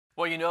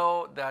Well, you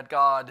know that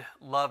God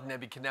loved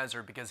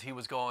Nebuchadnezzar because he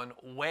was going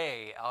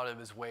way out of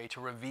his way to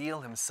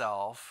reveal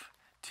himself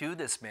to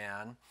this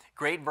man.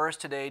 Great verse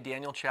today,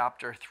 Daniel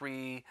chapter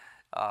 3,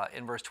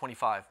 in verse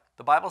 25.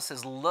 The Bible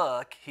says,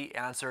 "Look," he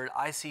answered,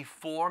 "I see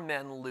four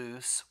men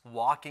loose,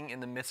 walking in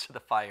the midst of the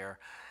fire,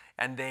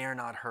 and they are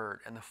not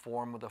hurt, and the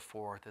form of the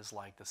fourth is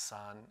like the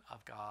Son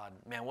of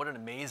God." Man, what an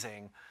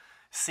amazing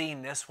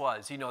scene this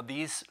was. You know,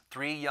 these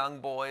three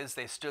young boys,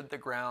 they stood the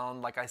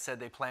ground. Like I said,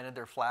 they planted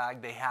their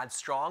flag. They had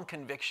strong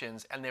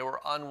convictions and they were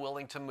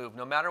unwilling to move,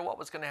 no matter what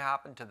was going to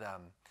happen to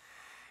them.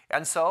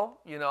 And so,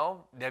 you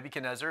know,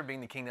 Nebuchadnezzar, being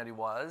the king that he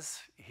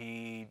was,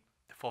 he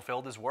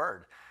fulfilled his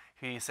word.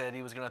 He said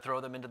he was going to throw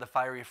them into the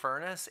fiery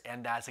furnace,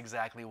 and that's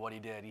exactly what he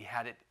did. He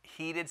had it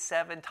heated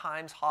 7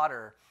 times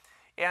hotter.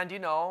 And, you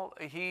know,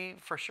 he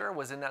for sure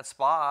was in that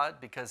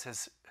spot because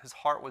his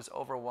heart was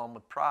overwhelmed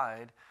with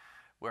pride,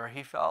 where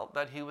he felt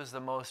that he was the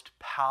most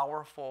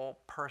powerful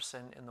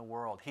person in the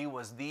world. He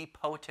was the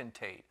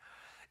potentate.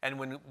 And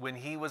when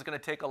he was going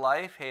to take a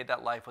life, hey,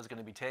 that life was going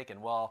to be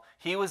taken. Well,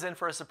 he was in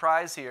for a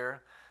surprise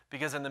here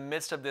because in the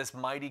midst of this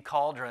mighty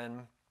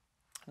cauldron,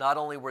 not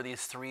only were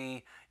these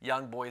three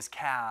young boys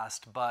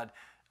cast, but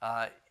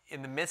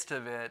in the midst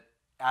of it,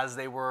 as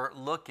they were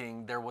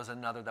looking, there was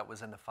another that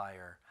was in the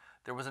fire.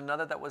 There was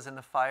another that was in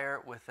the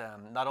fire with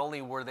them. Not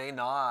only were they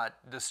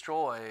not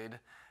destroyed,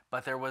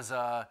 but there was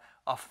a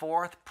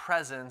fourth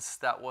presence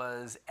that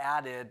was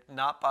added,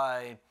 not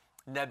by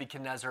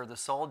Nebuchadnezzar or the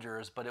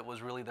soldiers, but it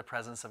was really the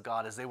presence of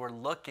God. As they were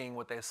looking,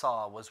 what they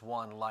saw was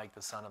one like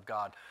the Son of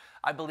God.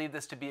 I believe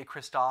this to be a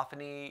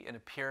Christophany, an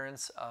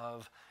appearance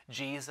of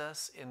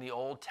Jesus in the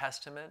Old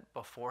Testament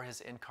before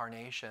his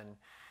incarnation.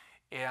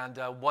 And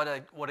what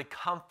a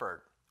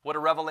comfort, what a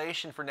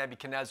revelation for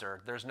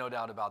Nebuchadnezzar. There's no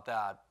doubt about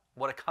that.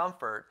 What a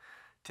comfort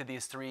to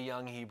these three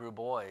young Hebrew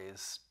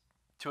boys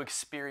to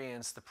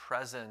experience the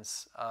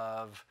presence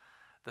of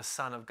the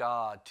Son of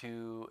God,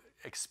 to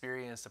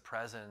experience the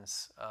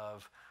presence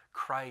of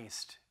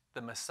Christ,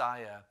 the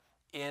Messiah,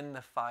 in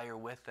the fire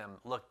with them.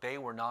 Look, they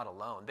were not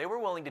alone. They were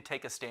willing to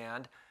take a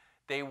stand.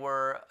 They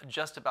were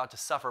just about to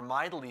suffer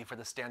mightily for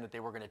the stand that they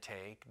were going to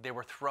take. They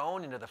were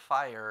thrown into the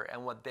fire,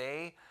 and what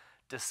they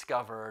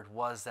discovered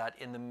was that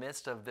in the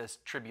midst of this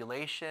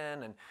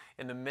tribulation and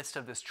in the midst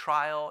of this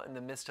trial, in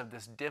the midst of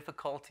this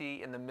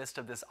difficulty, in the midst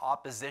of this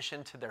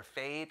opposition to their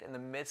faith, in the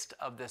midst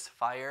of this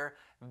fire,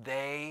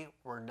 they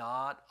were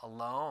not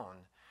alone.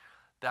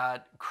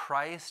 That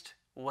Christ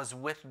was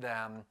with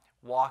them,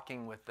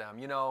 walking with them.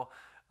 You know,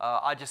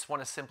 I just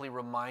want to simply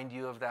remind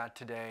you of that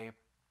today.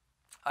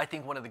 I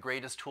think one of the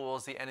greatest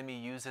tools the enemy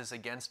uses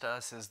against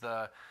us is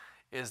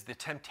the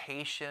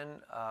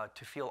temptation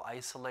to feel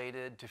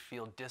isolated, to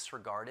feel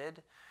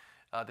disregarded,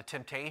 the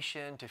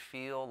temptation to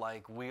feel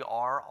like we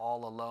are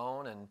all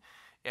alone.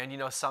 And you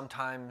know,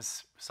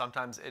 sometimes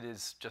it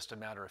is just a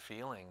matter of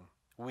feeling.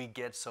 We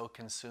get so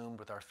consumed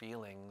with our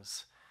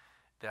feelings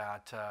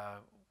that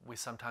we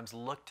sometimes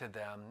look to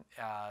them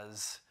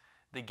as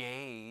the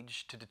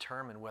gauge to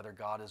determine whether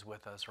God is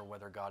with us or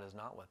whether God is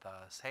not with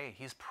us. Hey,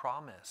 he's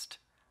promised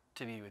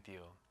to be with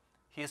you.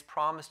 He has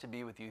promised to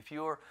be with you. If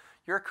you're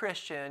a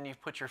Christian,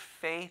 you've put your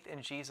faith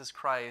in Jesus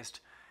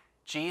Christ,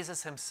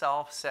 Jesus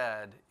himself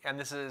said, and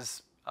this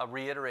is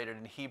reiterated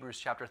in Hebrews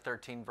chapter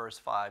 13, verse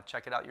 5.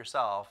 Check it out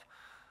yourself.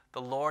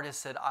 The Lord has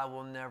said, "I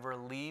will never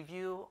leave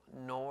you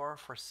nor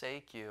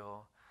forsake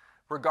you."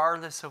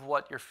 Regardless of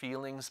what your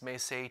feelings may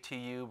say to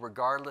you,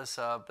 regardless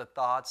of the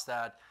thoughts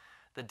that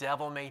the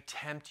devil may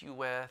tempt you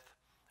with,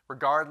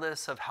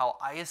 regardless of how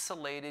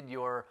isolated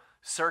your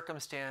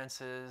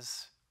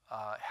circumstances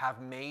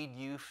have made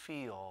you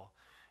feel,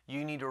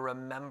 you need to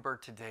remember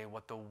today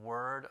what the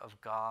Word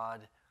of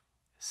God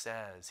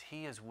says.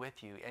 He is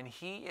with you, and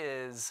He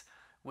is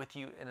with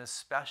you in a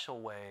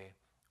special way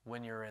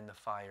when you're in the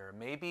fire.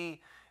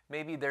 Maybe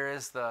there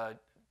is the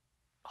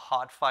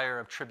hot fire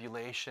of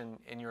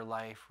tribulation in your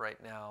life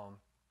right now.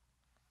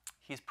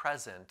 He's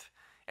present,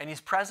 and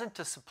He's present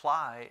to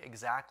supply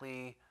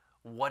exactly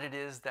what it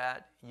is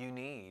that you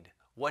need.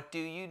 What do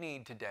you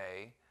need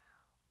today?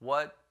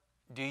 What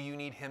do you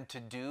need Him to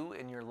do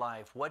in your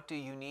life? What do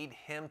you need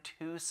Him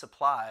to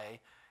supply?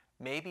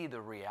 Maybe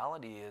the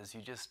reality is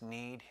you just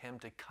need Him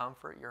to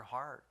comfort your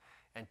heart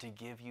and to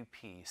give you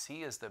peace.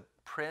 He is the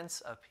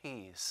Prince of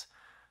Peace.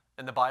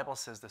 And the Bible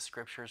says the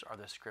Scriptures are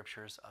the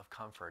Scriptures of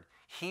comfort.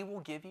 He will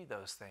give you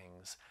those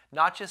things,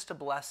 not just to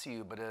bless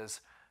you, but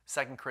as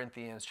 2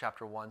 Corinthians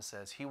chapter 1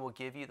 says, He will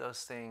give you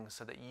those things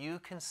so that you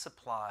can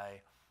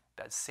supply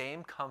that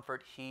same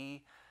comfort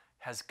He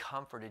has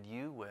comforted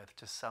you with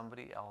to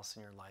somebody else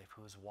in your life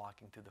who is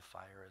walking through the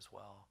fire as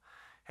well.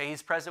 Hey,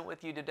 He's present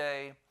with you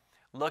today.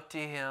 Look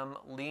to Him,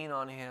 lean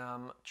on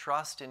Him,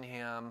 trust in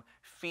Him,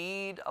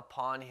 feed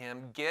upon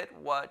Him, get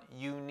what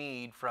you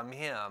need from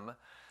Him,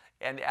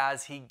 and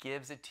as He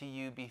gives it to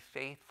you, be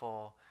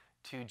faithful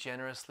to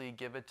generously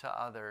give it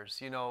to others.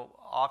 You know,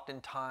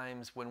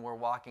 oftentimes when we're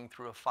walking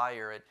through a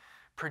fire, it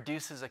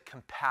produces a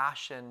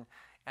compassion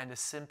and a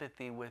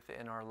sympathy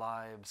within our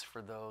lives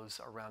for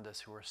those around us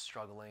who are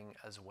struggling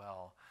as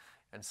well.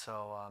 And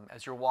so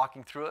as you're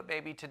walking through it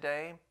maybe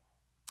today,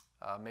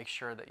 make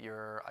sure that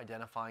you're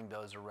identifying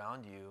those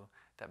around you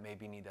that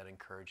maybe need that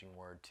encouraging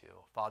word too.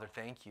 Father,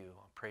 thank you.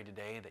 I pray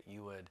today that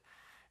you would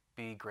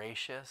be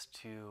gracious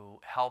to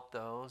help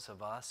those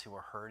of us who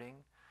are hurting.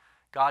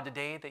 God,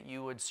 today that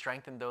you would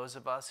strengthen those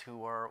of us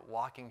who are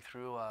walking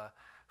through a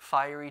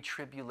fiery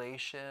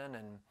tribulation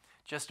and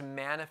just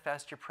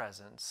manifest your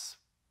presence,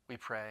 we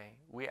pray.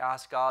 We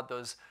ask, God,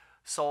 those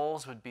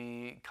souls would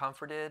be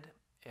comforted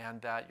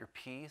and that your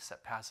peace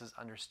that passes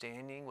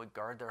understanding would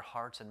guard their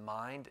hearts and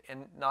mind.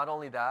 And not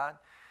only that,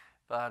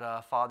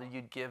 but Father,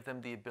 you'd give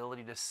them the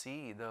ability to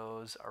see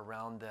those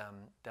around them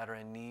that are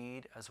in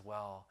need as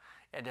well.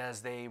 And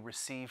as they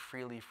receive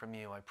freely from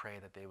you, I pray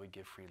that they would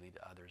give freely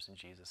to others in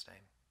Jesus'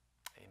 name.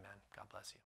 Amen. God bless you.